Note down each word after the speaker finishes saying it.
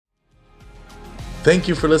Thank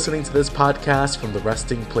you for listening to this podcast from the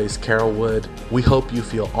Resting Place Carrollwood. We hope you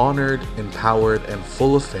feel honored, empowered, and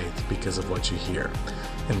full of faith because of what you hear.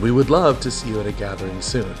 And we would love to see you at a gathering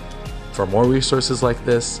soon. For more resources like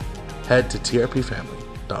this, head to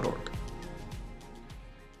trpfamily.org.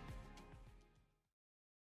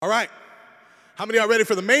 All right. How many are ready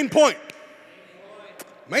for the main point?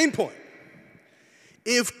 Main point.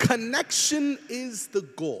 If connection is the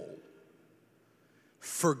goal,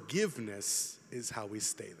 forgiveness is how we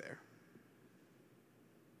stay there.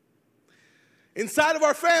 Inside of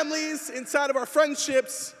our families, inside of our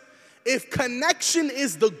friendships, if connection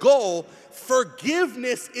is the goal,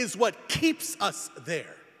 forgiveness is what keeps us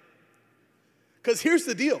there. Because here's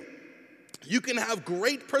the deal. You can have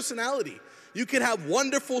great personality. You can have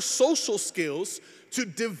wonderful social skills to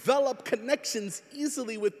develop connections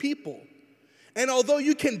easily with people. And although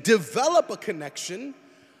you can develop a connection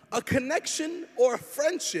or a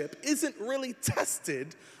friendship isn't really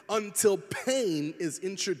tested until pain is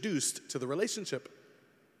introduced to the relationship.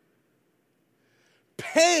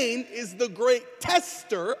 Pain is the great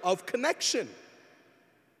tester of connection.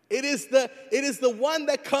 It is the one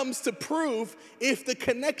that comes to prove if the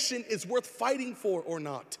connection is worth fighting for or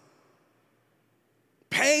not.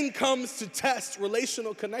 Pain comes to test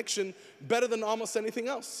relational connection better than almost anything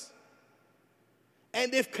else.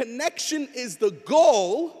 And if connection is the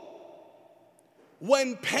goal,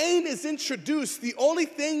 when pain is introduced, the only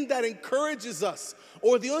thing that encourages us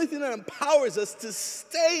or the only thing that empowers us to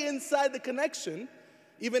stay inside the connection,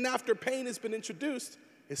 even after pain has been introduced,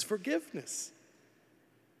 is forgiveness.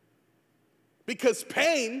 Because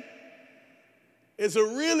pain is a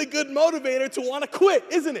really good motivator to want to quit,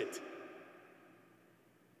 isn't it?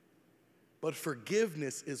 But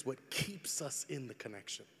forgiveness is what keeps us in the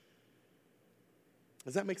connection.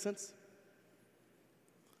 Does that make sense?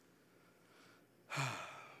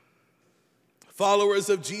 Followers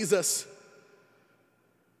of Jesus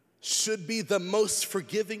should be the most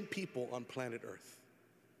forgiving people on planet Earth.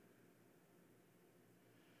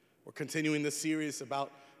 We're continuing this series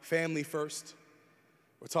about family first.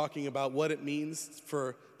 We're talking about what it means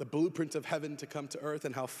for the blueprint of heaven to come to earth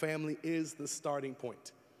and how family is the starting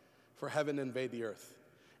point for heaven to invade the earth.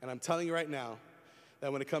 And I'm telling you right now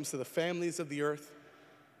that when it comes to the families of the earth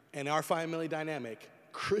and our family dynamic,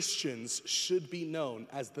 Christians should be known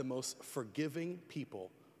as the most forgiving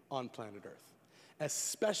people on planet earth,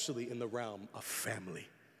 especially in the realm of family.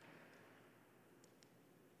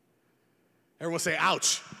 Everyone say,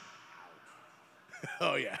 ouch.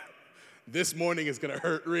 Oh yeah, this morning is gonna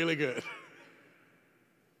hurt really good.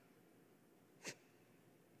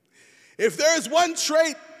 If there is one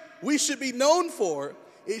trait we should be known for,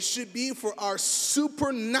 it should be for our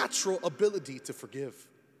supernatural ability to forgive.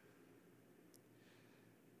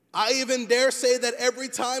 I even dare say that every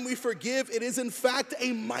time we forgive, it is in fact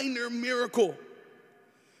a minor miracle.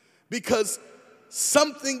 Because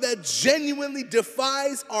something that genuinely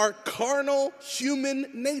defies our carnal human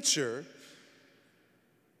nature,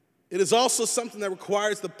 it is also something that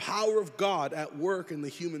requires the power of God at work in the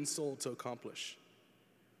human soul to accomplish.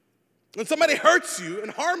 When somebody hurts you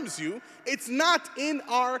and harms you, it's not in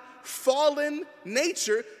our fallen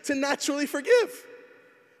nature to naturally forgive.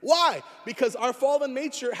 Why? Because our fallen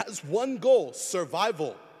nature has one goal: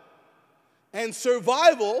 survival. And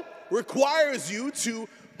survival requires you to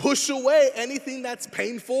push away anything that's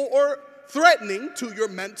painful or threatening to your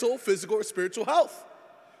mental, physical, or spiritual health.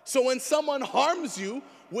 So when someone harms you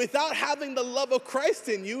without having the love of Christ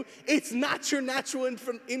in you, it's not your natural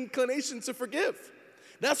inclination to forgive.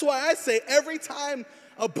 That's why I say every time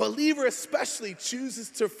a believer especially chooses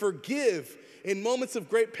to forgive in moments of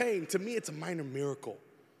great pain, to me it's a minor miracle.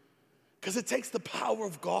 Because it takes the power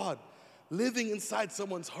of God living inside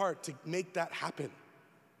someone's heart to make that happen.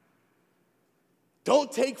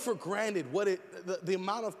 Don't take for granted the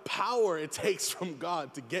amount of power it takes from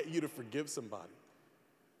God to get you to forgive somebody.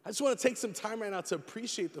 I just want to take some time right now to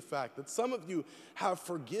appreciate the fact that some of you have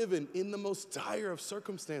forgiven in the most dire of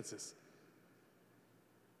circumstances.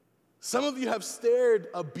 Some of you have stared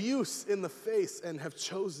abuse in the face and have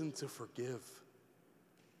chosen to forgive.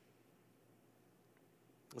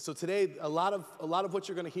 So today, a lot of what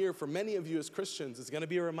you're going to hear from many of you as Christians is going to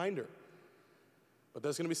be a reminder. But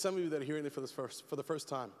there's going to be some of you that are hearing it for the first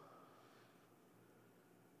time.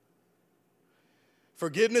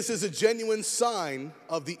 Forgiveness is a genuine sign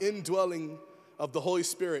of the indwelling of the Holy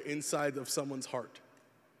Spirit inside of someone's heart.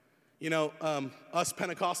 You know, us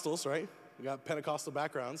Pentecostals, right? We got Pentecostal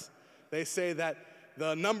backgrounds. They say that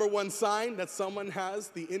the number one sign that someone has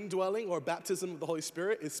the indwelling or baptism of the Holy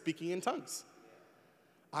Spirit is speaking in tongues.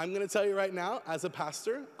 I'm going to tell you right now, as a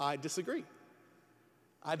pastor, I disagree.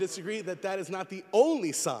 I disagree that that is not the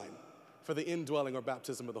only sign for the indwelling or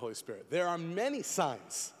baptism of the Holy Spirit. There are many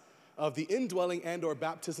signs of the indwelling and or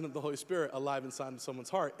baptism of the Holy Spirit alive inside of someone's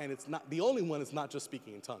heart, and it's not, the only one is not just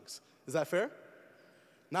speaking in tongues. Is that fair?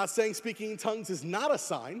 Not saying speaking in tongues is not a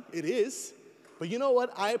sign, it is. But you know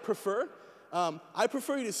what I prefer? I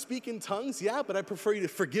prefer you to speak in tongues, yeah, but I prefer you to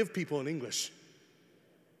forgive people in English.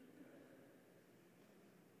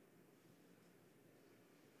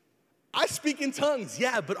 I speak in tongues,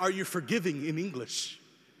 yeah, but are you forgiving in English?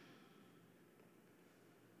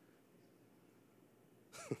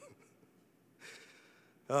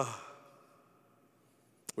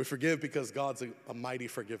 We forgive because God's a mighty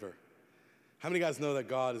forgiver. How many guys know that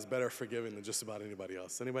God is better forgiving than just about anybody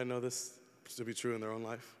else? Anybody know this to be true in their own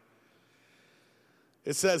life?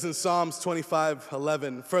 It says in Psalms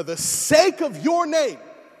 25:11, for the sake of your name,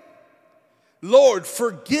 Lord,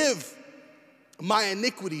 forgive my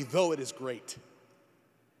iniquity, though it is great.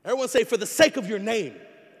 Everyone say, for the sake of your name.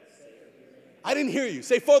 I didn't hear you.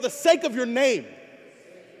 Say, for the sake of your name.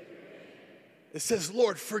 It says,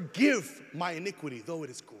 Lord, forgive my iniquity, though it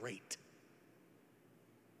is great.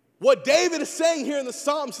 What David is saying here in the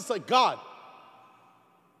Psalms is like, God,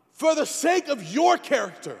 for the sake of your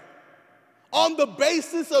character, on the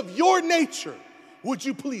basis of your nature, would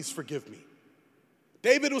you please forgive me?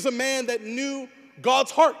 David was a man that knew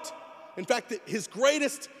God's heart. In fact, his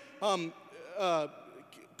greatest claim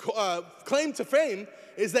to fame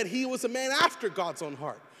is that he was a man after God's own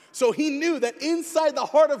heart. So he knew that inside the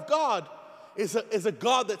heart of God is a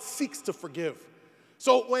God that seeks to forgive.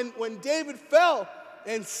 So when David fell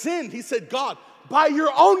and sinned, he said, God, by your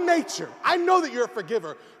own nature, I know that you're a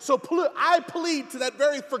forgiver. So I plead to that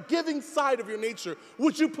very forgiving side of your nature.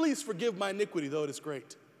 Would you please forgive my iniquity, though it is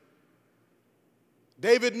great?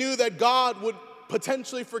 David knew that God would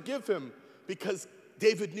potentially forgive him because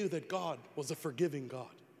David knew that God was a forgiving God.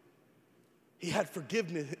 He had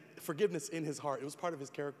forgiveness in his heart. It was part of his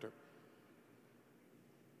character.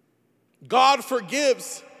 God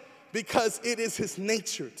forgives because it is his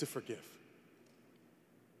nature to forgive.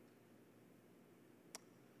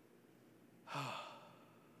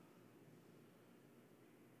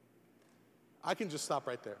 I can just stop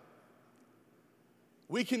right there.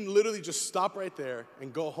 We can literally just stop right there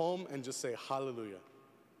and go home and just say hallelujah.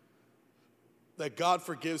 That God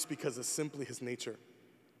forgives because it's simply his nature.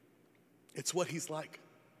 It's what he's like.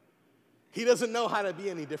 He doesn't know how to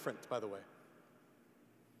be any different, by the way.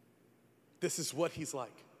 This is what he's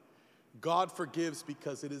like. God forgives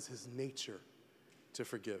because it is his nature to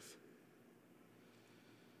forgive.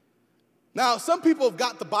 Now, some people have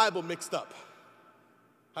got the Bible mixed up.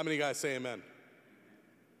 How many guys say amen?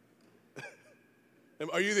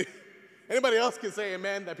 Anybody else can say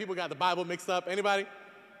amen that people got the Bible mixed up? Anybody?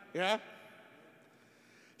 Yeah?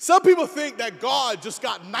 Some people think that God just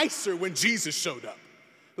got nicer when Jesus showed up.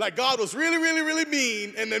 Like God was really, really, really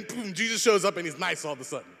mean, and then boom, Jesus shows up and he's nice all of a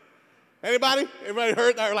sudden. Anybody? Everybody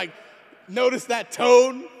heard that or like noticed that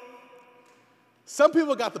tone? Some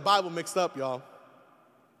people got the Bible mixed up, y'all.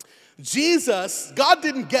 God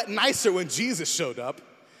didn't get nicer when Jesus showed up.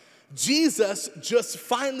 Jesus just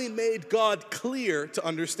finally made God clear to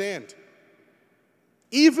understand.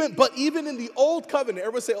 But even in the old covenant,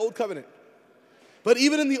 everybody say old covenant. But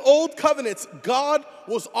even in the old covenants, God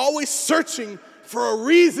was always searching for a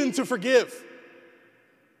reason to forgive.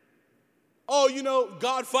 Oh, you know,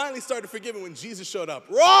 God finally started forgiving when Jesus showed up.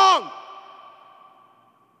 Wrong!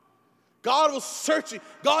 God was searching.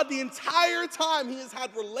 God, the entire time he has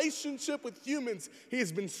had relationship with humans, he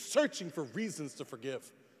has been searching for reasons to forgive.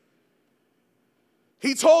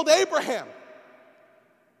 He told Abraham,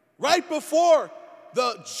 right before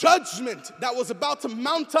the judgment that was about to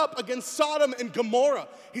mount up against Sodom and Gomorrah,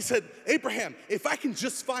 he said, Abraham, if I can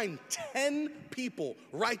just find 10 people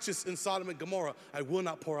righteous in Sodom and Gomorrah, I will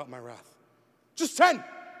not pour out my wrath. Just 10.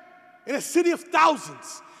 In a city of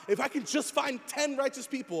thousands. If I can just find 10 righteous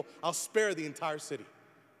people, I'll spare the entire city.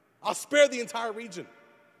 I'll spare the entire region.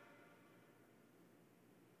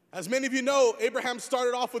 As many of you know, Abraham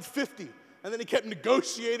started off with 50, and then he kept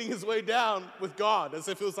negotiating his way down with God as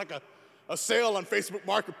if it was like a sale on Facebook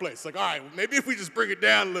Marketplace. Like, all right, maybe if we just bring it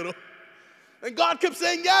down a little. And God kept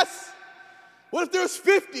saying yes. What if there's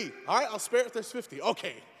 50? All right, I'll spare if there's 50.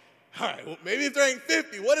 Okay. All right, well, maybe if there ain't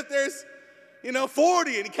 50, what if there's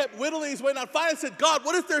 40, and he kept whittling his way down. Finally said, God,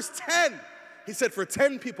 what if there's 10? He said, for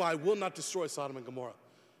 10 people, I will not destroy Sodom and Gomorrah.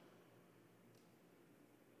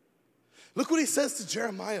 Look what he says to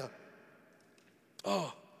Jeremiah.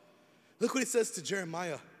 Oh, look what he says to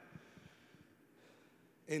Jeremiah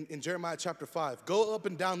in Jeremiah chapter 5. Go up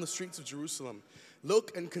and down the streets of Jerusalem.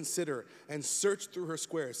 Look and consider and search through her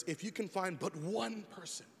squares. If you can find but one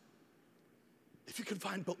person,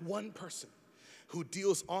 who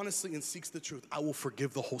deals honestly and seeks the truth, I will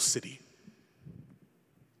forgive the whole city.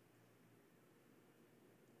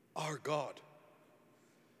 Our God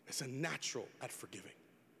is a natural at forgiving.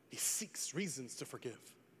 He seeks reasons to forgive.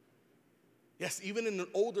 Yes, even in an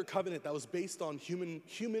older covenant that was based on human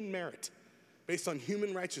merit, based on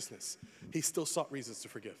human righteousness, he still sought reasons to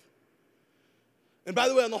forgive. And by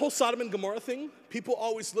the way, on the whole Sodom and Gomorrah thing, people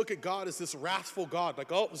always look at God as this wrathful God.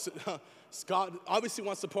 Like, oh, God obviously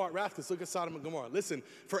wants to pour out wrath because look at Sodom and Gomorrah. Listen,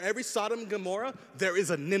 for every Sodom and Gomorrah, there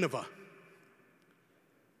is a Nineveh.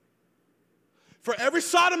 For every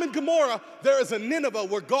Sodom and Gomorrah, there is a Nineveh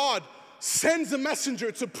where God sends a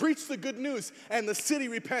messenger to preach the good news, and the city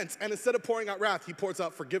repents. And instead of pouring out wrath, he pours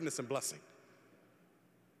out forgiveness and blessing.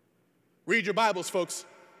 Read your Bibles, folks.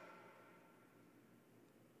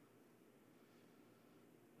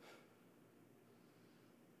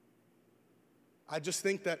 I just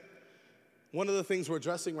think that one of the things we're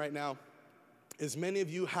addressing right now is many of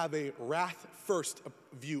you have a wrath-first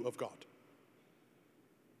view of God.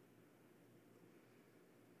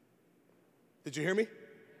 Did you hear me?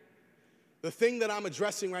 The thing that I'm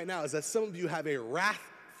addressing right now is that some of you have a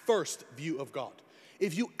wrath-first view of God.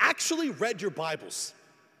 If you actually read your Bibles,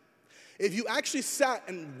 if you actually sat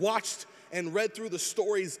and watched and read through the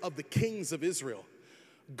stories of the kings of Israel,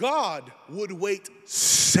 God would wait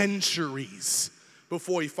centuries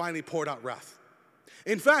before he finally poured out wrath.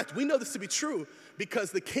 In fact, we know this to be true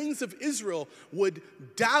because the kings of Israel would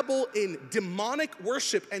dabble in demonic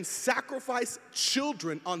worship and sacrifice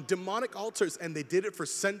children on demonic altars, and they did it for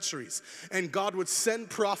centuries. And God would send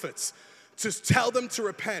prophets to tell them to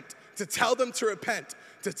repent, to tell them to repent,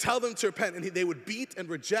 to tell them to repent, and they would beat and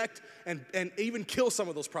reject and even kill some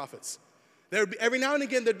of those prophets. There would be, every now and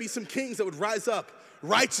again, there'd be some kings that would rise up,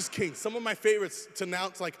 righteous kings. Some of my favorites to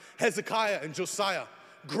announce, like Hezekiah and Josiah.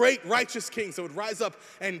 Great righteous kings that would rise up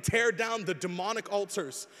and tear down the demonic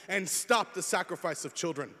altars and stop the sacrifice of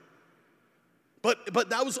children. But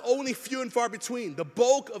that was only few and far between. The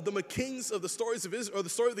bulk of the kings of the stories of Israel, or the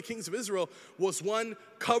story of the kings of Israel, was one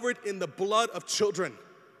covered in the blood of children.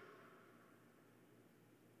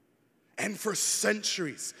 And for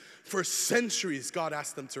centuries, God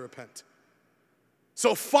asked them to repent.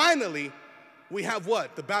 So finally, we have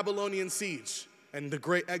what? The Babylonian siege and the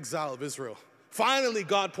great exile of Israel. Finally,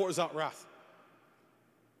 God pours out wrath.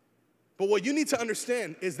 But what you need to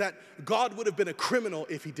understand is that God would have been a criminal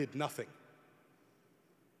if he did nothing.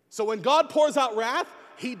 So when God pours out wrath,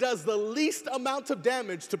 he does the least amount of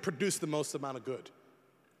damage to produce the most amount of good.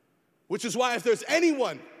 Which is why if there's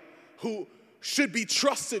anyone who should be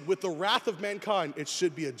trusted with the wrath of mankind, it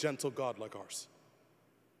should be a gentle God like ours.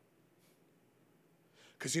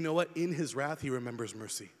 Because you know what? In his wrath, he remembers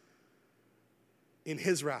mercy. In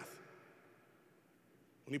his wrath.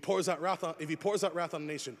 When he pours out wrath on, if he pours out wrath on a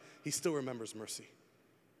nation, he still remembers mercy.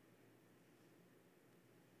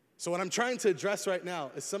 So what I'm trying to address right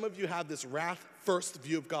now is some of you have this wrath-first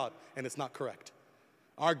view of God, and it's not correct.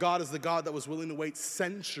 Our God is the God that was willing to wait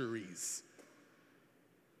centuries,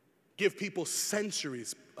 give people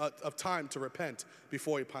centuries of time to repent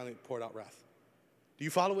before he finally poured out wrath. Do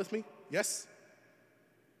you follow with me? Yes?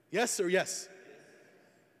 Yes or yes?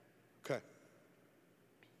 Okay.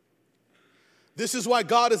 This is why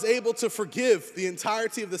God is able to forgive the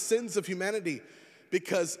entirety of the sins of humanity,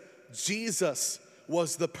 because Jesus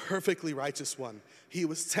was the perfectly righteous one. He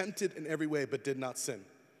was tempted in every way but did not sin.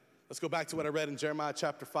 Let's go back to what I read in Jeremiah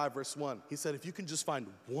chapter 5, verse 1. He said, if you can just find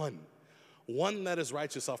one that is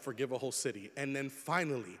righteous, I'll forgive a whole city. And then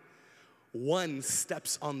finally, one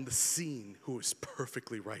steps on the scene who is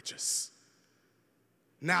perfectly righteous.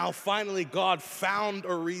 Now finally, God found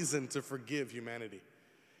a reason to forgive humanity.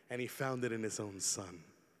 And he found it in his own son.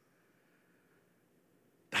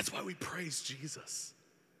 That's why we praise Jesus.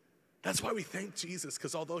 That's why we thank Jesus,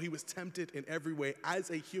 because although he was tempted in every way as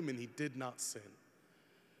a human, he did not sin.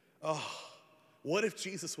 Oh, what if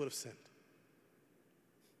Jesus would have sinned?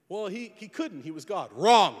 Well, he couldn't. He was God.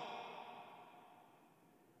 Wrong.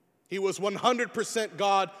 He was 100%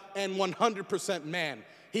 God and 100% man.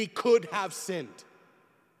 He could have sinned,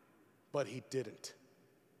 but he didn't.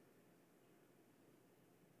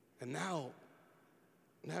 And now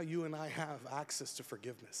you and I have access to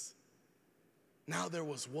forgiveness. Now there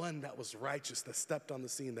was one that was righteous, that stepped on the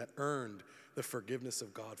scene, that earned the forgiveness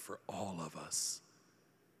of God for all of us.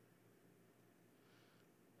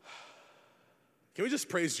 Can we just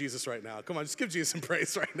praise Jesus right now? Come on, just give Jesus some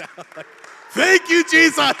praise right now. Thank you,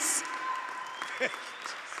 Jesus.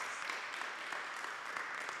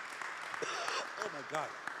 Oh my God.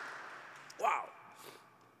 Wow.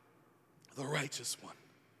 the righteous one.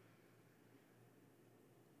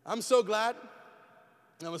 I'm so glad.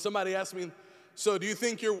 And when somebody asks me, so do you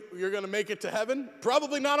think you're going to make it to heaven?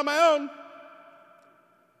 Probably not on my own.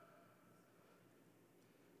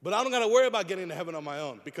 But I don't got to worry about getting to heaven on my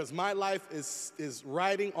own because my life is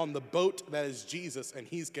riding on the boat that is Jesus, and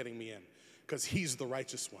he's getting me in because he's the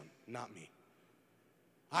righteous one, not me.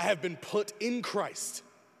 I have been put in Christ.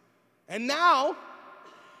 And now,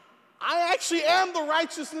 I actually am the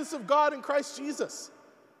righteousness of God in Christ Jesus.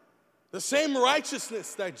 The same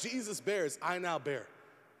righteousness that Jesus bears, I now bear.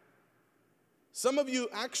 Some of you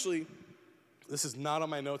actually, this is not on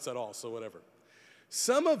my notes at all, so whatever.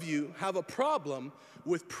 Some of you have a problem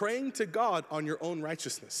with praying to God on your own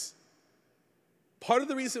righteousness. Part of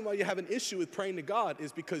the reason why you have an issue with praying to God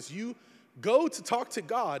is because you go to talk to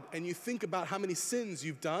God and you think about how many sins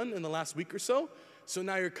you've done in the last week or so. So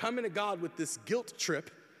now you're coming to God with this guilt trip.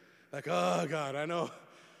 Like, oh, God, I know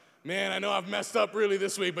I've messed up really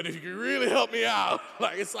this week, but if you could really help me out.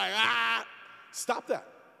 Stop that.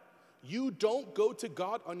 You don't go to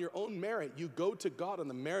God on your own merit. You go to God on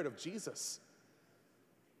the merit of Jesus.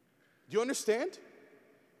 Do you understand?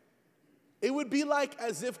 It would be like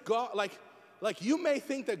as if God, like you may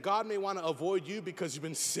think that God may want to avoid you because you've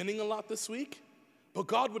been sinning a lot this week, but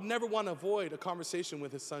God would never want to avoid a conversation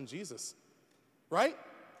with his son Jesus, right?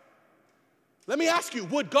 Let me ask you,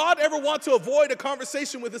 would God ever want to avoid a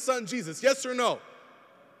conversation with his son Jesus? Yes or no?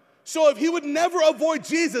 So if he would never avoid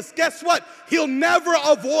Jesus, guess what? He'll never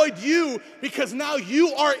avoid you because now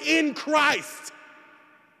you are in Christ.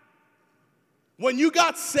 When you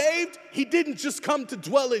got saved, he didn't just come to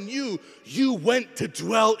dwell in you, you went to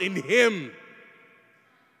dwell in him.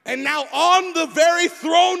 And now on the very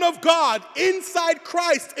throne of God, inside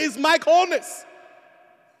Christ is Mike Holness.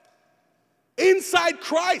 Inside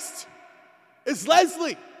Christ is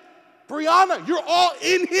Leslie, Brianna, you're all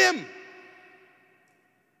in him.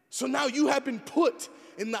 So now you have been put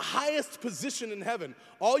in the highest position in heaven.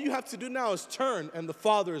 All you have to do now is turn, and the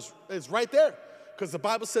Father is right there. Because the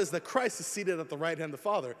Bible says that Christ is seated at the right hand of the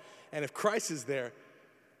Father. And if Christ is there,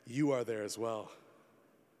 you are there as well.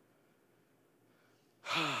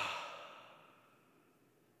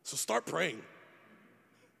 So start praying.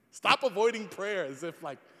 Stop avoiding prayer as if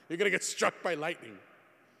like you're going to get struck by lightning.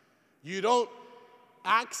 You don't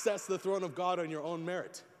access the throne of God on your own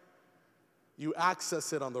merit. You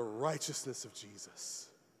access it on the righteousness of Jesus.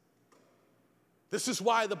 This is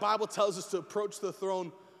why the Bible tells us to approach the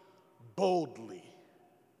throne boldly.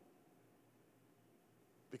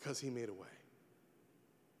 Because he made a way.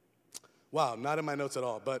 Wow, not in my notes at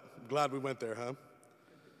all, but glad we went there, huh?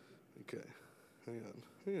 Okay, hang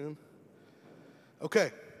on.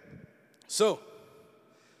 Okay, so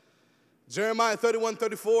Jeremiah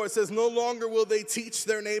 31:34, it says, no longer will they teach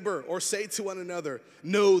their neighbor or say to one another,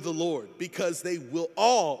 know the Lord, because they will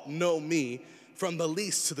all know me, from the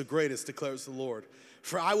least to the greatest, declares the Lord.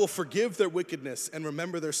 For I will forgive their wickedness and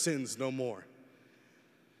remember their sins no more.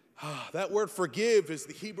 That word forgive is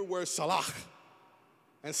the Hebrew word salach.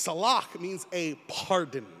 And salach means a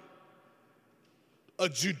pardon, a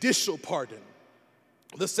judicial pardon.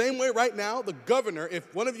 The same way right now, the governor,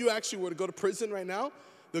 if one of you actually were to go to prison right now,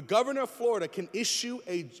 the governor of Florida can issue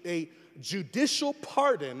a judicial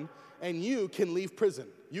pardon and you can leave prison.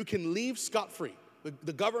 You can leave scot-free.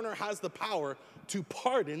 The governor has the power to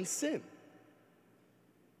pardon sin.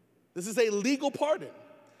 This is a legal pardon.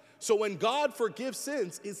 So when God forgives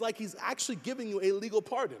sins, it's like he's actually giving you a legal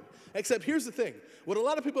pardon. Except here's the thing. What a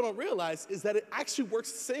lot of people don't realize is that it actually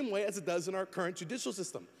works the same way as it does in our current judicial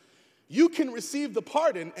system. You can receive the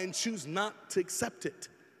pardon and choose not to accept it.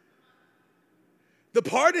 The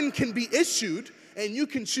pardon can be issued and you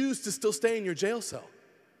can choose to still stay in your jail cell.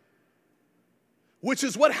 Which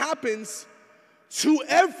is what happens to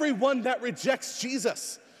everyone that rejects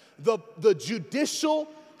Jesus. The judicial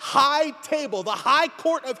high table, the high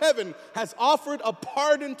court of heaven has offered a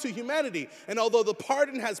pardon to humanity. And although the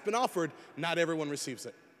pardon has been offered, not everyone receives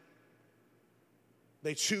it.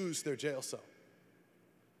 They choose their jail cell.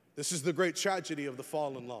 This is the great tragedy of the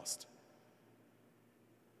fallen lost.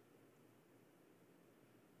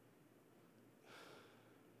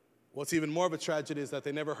 What's even more of a tragedy is that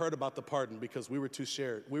they never heard about the pardon because we were too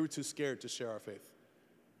scared to share our faith.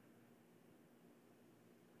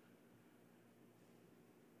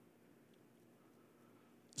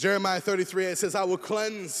 Jeremiah 33:8 says, I will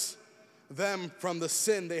cleanse them from the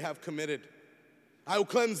sin they have committed. I will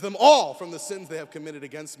cleanse them all from the sins they have committed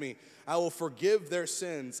against me. I will forgive their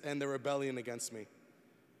sins and their rebellion against me.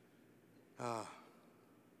 Yeah,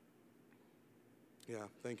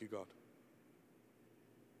 thank you, God.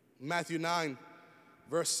 Matthew 9,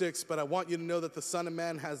 Verse 6, but I want you to know that the Son of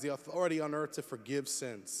Man has the authority on earth to forgive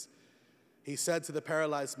sins. He said to the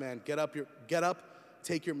paralyzed man, get up,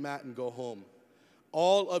 take your mat and go home.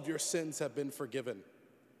 All of your sins have been forgiven.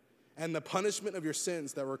 And the punishment of your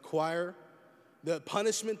sins that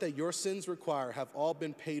your sins require have all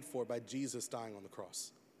been paid for by Jesus dying on the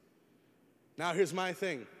cross. Now here's my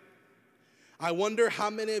thing. I wonder how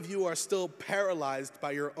many of you are still paralyzed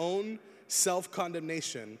by your own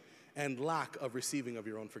self-condemnation and lack of receiving of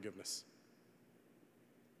your own forgiveness.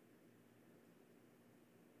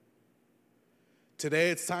 Today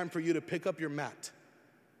it's time for you to pick up your mat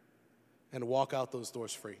and walk out those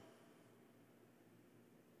doors free.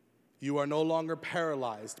 You are no longer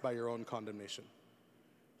paralyzed by your own condemnation.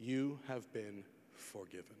 You have been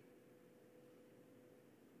forgiven.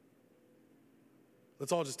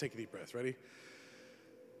 Let's all just take a deep breath. Ready?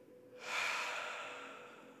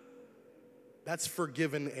 That's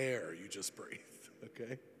forgiven air you just breathed,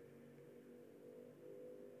 okay?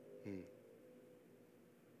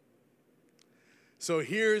 So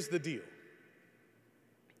here's the deal.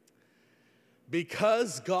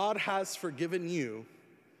 Because God has forgiven you,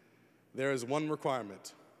 there is one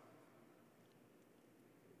requirement.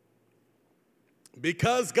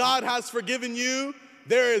 Because God has forgiven you,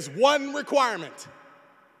 there is one requirement.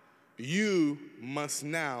 You must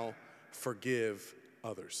now forgive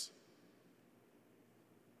others.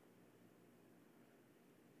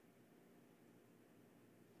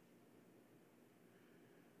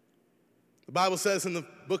 The Bible says in the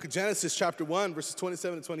book of Genesis, chapter 1, verses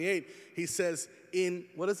 27 and 28, he says, In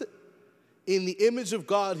the image of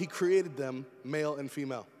God, he created them, male and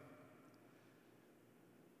female.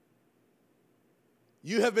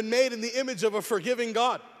 You have been made in the image of a forgiving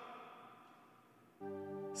God.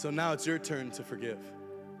 So now it's your turn to forgive.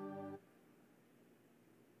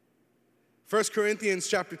 1 Corinthians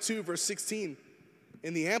chapter 2, verse 16,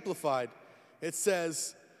 in the Amplified, it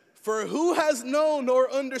says, for who has known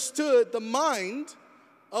or understood the mind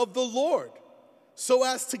of the Lord, so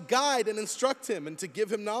as to guide and instruct him and to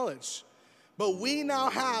give him knowledge? But we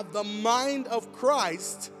now have the mind of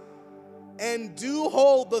Christ and do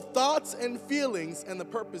hold the thoughts and feelings and the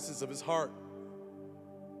purposes of his heart.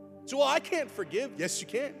 Joel, I can't forgive. Yes, you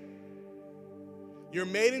can. You're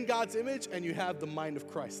made in God's image and you have the mind of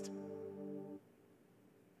Christ.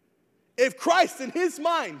 If Christ in his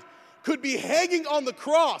mind could be hanging on the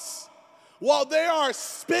cross while they are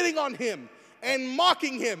spitting on him and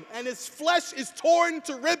mocking him and his flesh is torn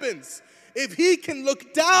to ribbons, if he can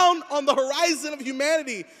look down on the horizon of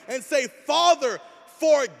humanity and say, Father,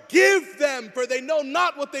 forgive them, for they know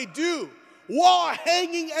not what they do, while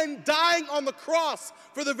hanging and dying on the cross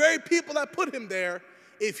for the very people that put him there,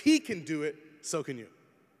 if he can do it, so can you.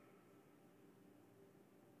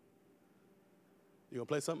 You gonna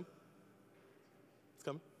play something? It's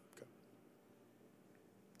coming? Okay.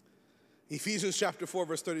 Ephesians chapter 4,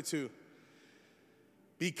 verse 32.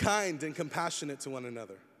 Be kind and compassionate to one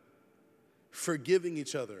another, forgiving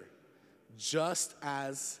each other, just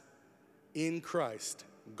as in Christ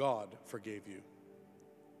God forgave you.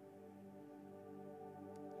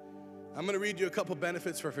 I'm going to read you a couple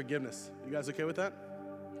benefits for forgiveness. You guys okay with that?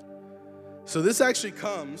 So this actually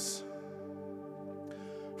comes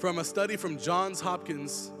from a study from Johns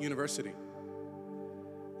Hopkins University.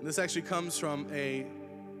 And this actually comes from a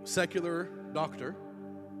secular doctor.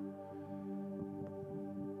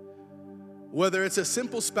 Whether it's a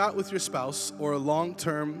simple spat with your spouse or a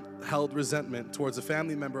long-term held resentment towards a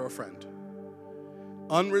family member or friend,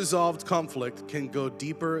 unresolved conflict can go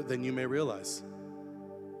deeper than you may realize.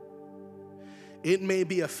 It may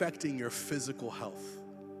be affecting your physical health.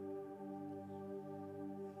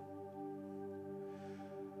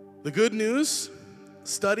 The good news,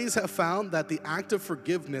 studies have found that the act of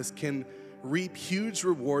forgiveness can reap huge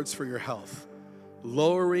rewards for your health,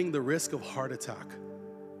 lowering the risk of heart attack,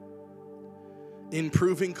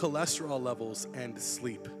 improving cholesterol levels and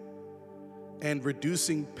sleep, and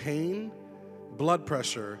reducing pain, blood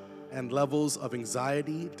pressure, and levels of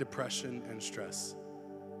anxiety, depression, and stress.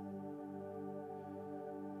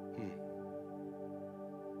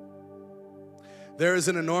 There is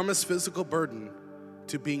an enormous physical burden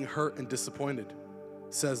to being hurt and disappointed,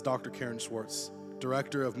 says Dr. Karen Schwartz,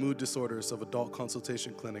 Director of Mood Disorders of Adult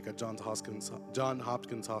Consultation Clinic at Johns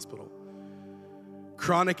Hopkins Hospital.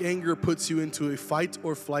 Chronic anger puts you into a fight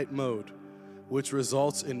or flight mode, which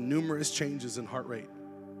results in numerous changes in heart rate,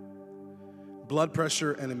 blood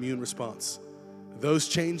pressure, and immune response. Those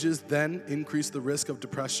changes then increase the risk of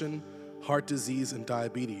depression, heart disease, and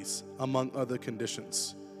diabetes, among other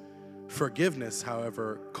conditions. Forgiveness,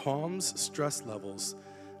 however, calms stress levels,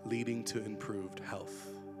 leading to improved health.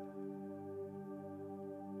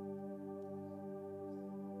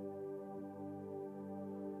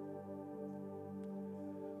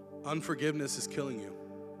 Unforgiveness is killing you.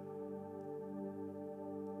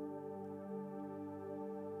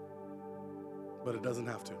 But it doesn't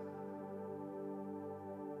have to.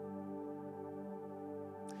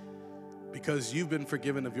 Because you've been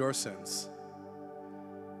forgiven of your sins,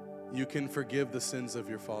 you can forgive the sins of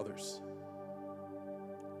your fathers.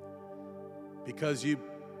 Because you've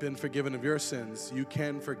been forgiven of your sins, you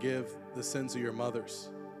can forgive the sins of your mothers,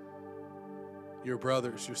 your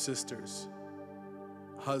brothers, your sisters,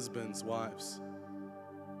 husbands, wives,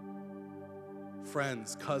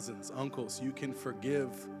 friends, cousins, uncles. You can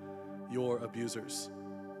forgive your abusers.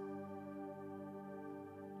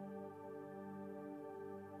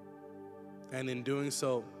 And in doing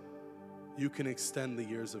so, you can extend the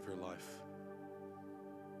years of your life.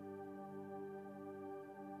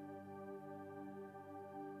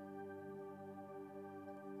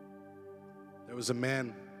 There was a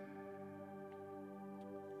man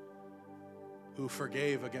who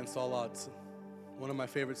forgave against all odds. One of my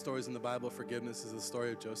favorite stories in the Bible, forgiveness, is the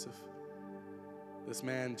story of Joseph. This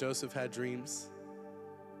man, Joseph, had dreams,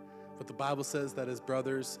 but the Bible says that his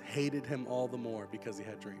brothers hated him all the more because he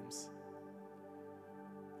had dreams.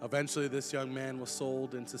 Eventually, this young man was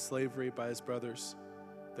sold into slavery by his brothers.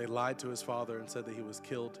 They lied to his father and said that he was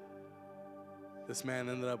killed. This man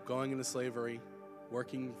ended up going into slavery,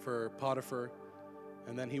 working for Potiphar,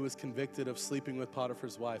 and then he was convicted of sleeping with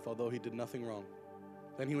Potiphar's wife, although he did nothing wrong.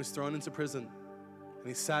 Then he was thrown into prison, and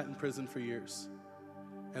he sat in prison for years.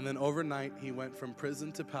 And then overnight, he went from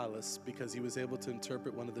prison to palace because he was able to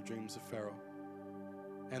interpret one of the dreams of Pharaoh.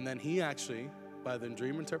 And then he actually, by the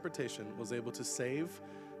dream interpretation, was able to save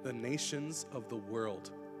the nations of the world.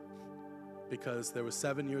 Because there was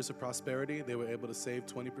 7 years of prosperity, they were able to save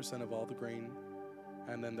 20% of all the grain.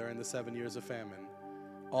 And then during the 7 years of famine,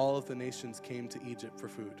 all of the nations came to Egypt for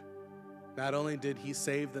food. Not only did he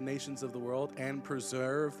save the nations of the world and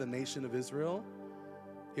preserve the nation of Israel,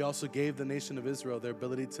 he also gave the nation of Israel their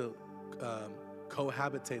ability to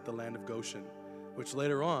cohabitate the land of Goshen, which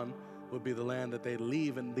later on would be the land that they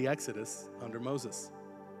leave in the Exodus under Moses.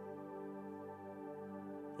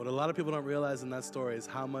 What a lot of people don't realize in that story is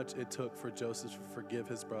how much it took for Joseph to forgive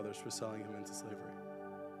his brothers for selling him into slavery.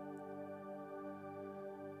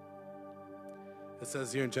 It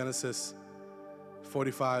says here in Genesis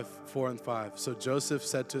 45, 4 and 5, so Joseph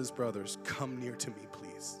said to his brothers, "Come near to me,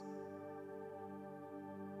 please."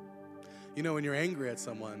 You know, when you're angry at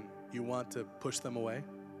someone, you want to push them away.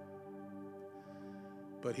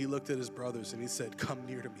 But he looked at his brothers and he said, "Come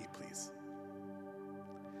near to me, please."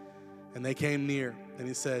 And they came near, and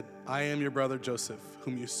he said, "I am your brother Joseph,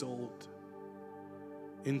 whom you sold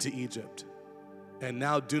into Egypt. And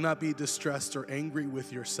now do not be distressed or angry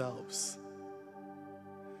with yourselves,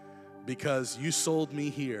 because you sold me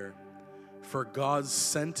here, for God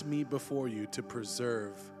sent me before you to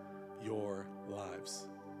preserve your lives."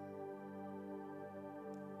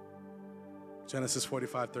 Genesis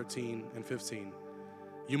 45, 13 and 15.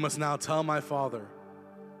 "You must now tell my father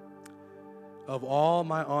of all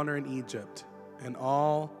my honor in Egypt and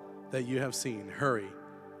all that you have seen. Hurry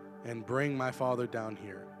and bring my father down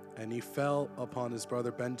here." And he fell upon his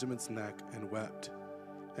brother Benjamin's neck and wept.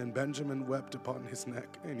 And Benjamin wept upon his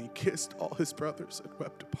neck, and he kissed all his brothers and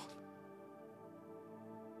wept upon them.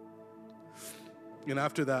 And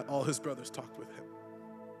after that, all his brothers talked with him.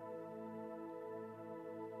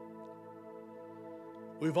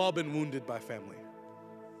 We've all been wounded by family.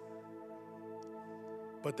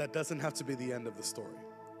 But that doesn't have to be the end of the story.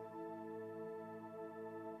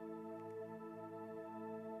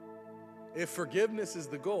 If forgiveness is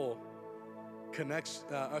the goal,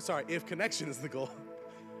 if connection is the goal,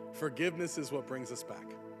 forgiveness is what brings us back.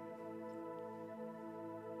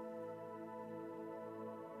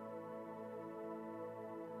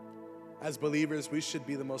 As believers, we should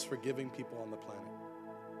be the most forgiving people on the planet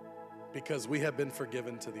because we have been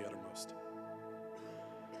forgiven to the uttermost.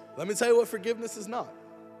 Let me tell you what forgiveness is not.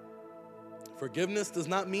 Forgiveness does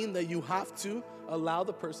not mean that you have to allow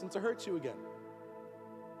the person to hurt you again.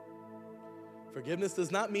 Forgiveness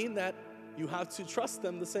does not mean that you have to trust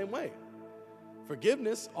them the same way.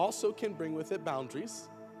 Forgiveness also can bring with it boundaries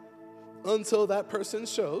until that person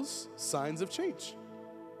shows signs of change.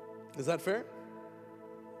 Is that fair?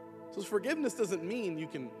 So forgiveness doesn't mean you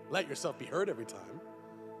can let yourself be hurt every time.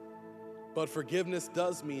 But forgiveness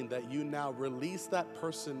does mean that you now release that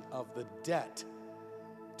person of the debt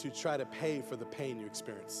to try to pay for the pain you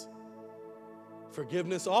experience.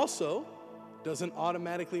 Forgiveness also doesn't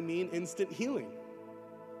automatically mean instant healing.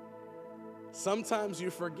 Sometimes you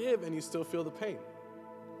forgive and you still feel the pain.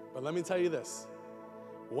 But let me tell you this.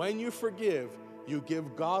 When you forgive, you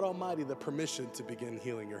give God Almighty the permission to begin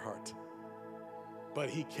healing your heart. But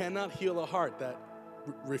he cannot heal a heart that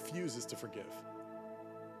refuses to forgive.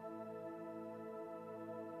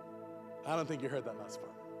 I don't think you heard that last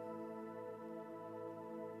part.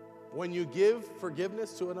 When you give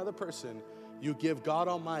forgiveness to another person, you give God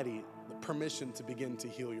Almighty the permission to begin to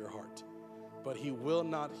heal your heart. But he will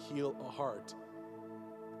not heal a heart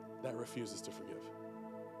that refuses to forgive.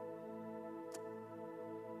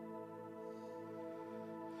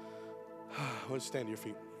 Why don't you stand to your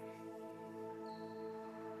feet?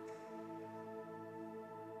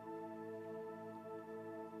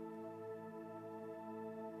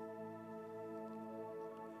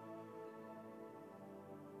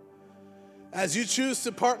 As you choose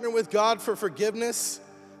to partner with God for forgiveness,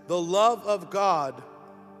 the love of God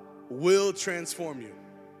will transform you.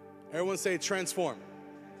 Everyone say transform.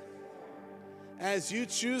 As you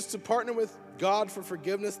choose to partner with God for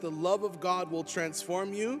forgiveness, the love of God will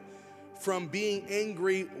transform you from being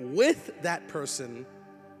angry with that person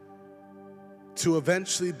to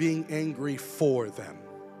eventually being angry for them.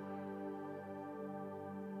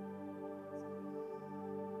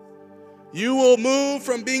 You will move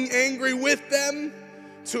from being angry with them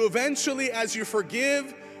to eventually, as you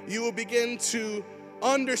forgive, you will begin to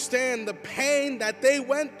understand the pain that they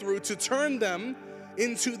went through to turn them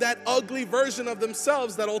into that ugly version of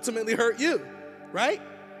themselves that ultimately hurt you, right?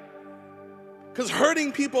 Because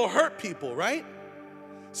hurting people hurt people, right?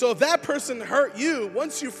 So if that person hurt you,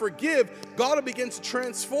 once you forgive, God will begin to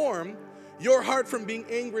transform your heart from being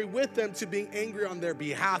angry with them to being angry on their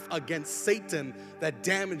behalf against Satan that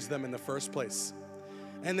damaged them in the first place.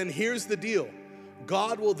 And then here's the deal.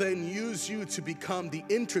 God will then use you to become the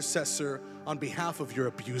intercessor on behalf of your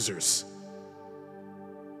abusers.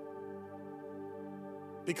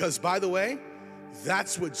 Because, by the way,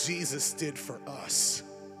 that's what Jesus did for us.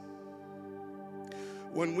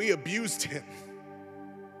 When we abused him,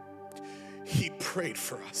 he prayed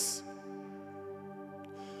for us.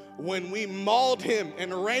 When we mauled him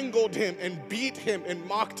and wrangled him and beat him and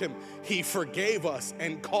mocked him, he forgave us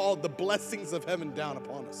and called the blessings of heaven down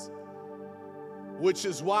upon us. Which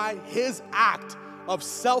is why his act of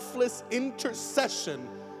selfless intercession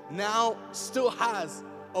now still has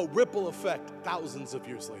a ripple effect thousands of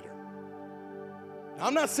years later. Now,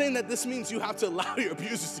 I'm not saying that this means you have to allow your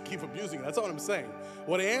abusers to keep abusing you. That's not what I'm saying.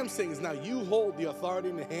 What I am saying is now you hold the authority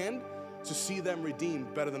in your hand to see them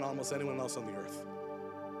redeemed better than almost anyone else on the earth.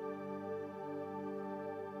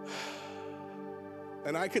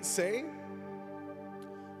 And I could say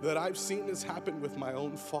that I've seen this happen with my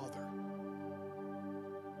own father.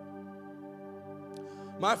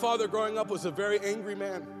 My father growing up was a very angry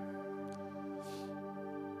man.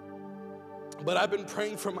 But I've been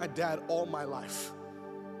praying for my dad all my life.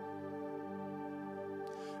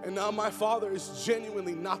 And now my father is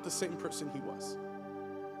genuinely not the same person he was.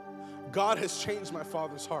 God has changed my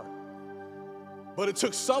father's heart. But it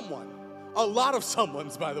took someone, a lot of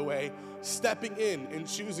someones, by the way, stepping in and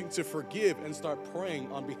choosing to forgive and start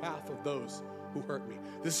praying on behalf of those who hurt me.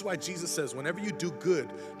 This is why Jesus says, whenever you do good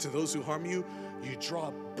to those who harm you, you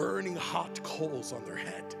draw burning hot coals on their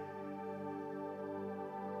head.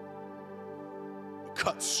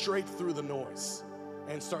 Cut straight through the noise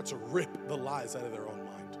and start to rip the lies out of their own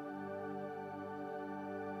mind.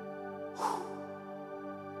 Whew.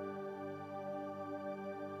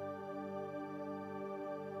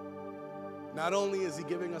 Not only is he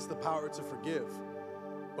giving us the power to forgive,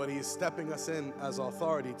 but he is stepping us in as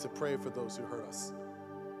authority to pray for those who hurt us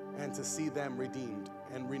and to see them redeemed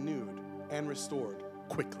and renewed and restored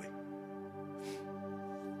quickly.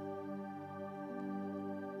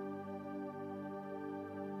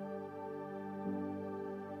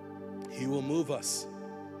 He will move us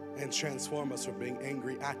and transform us from being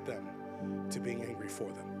angry at them to being angry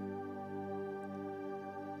for them.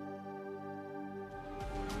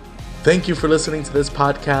 Thank you for listening to this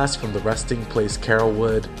podcast from the Resting Place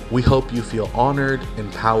Carrollwood. We hope you feel honored,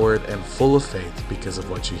 empowered, and full of faith because of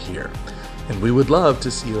what you hear. And we would love to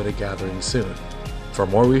see you at a gathering soon. For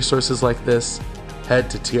more resources like this, head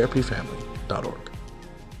to trpfamily.org.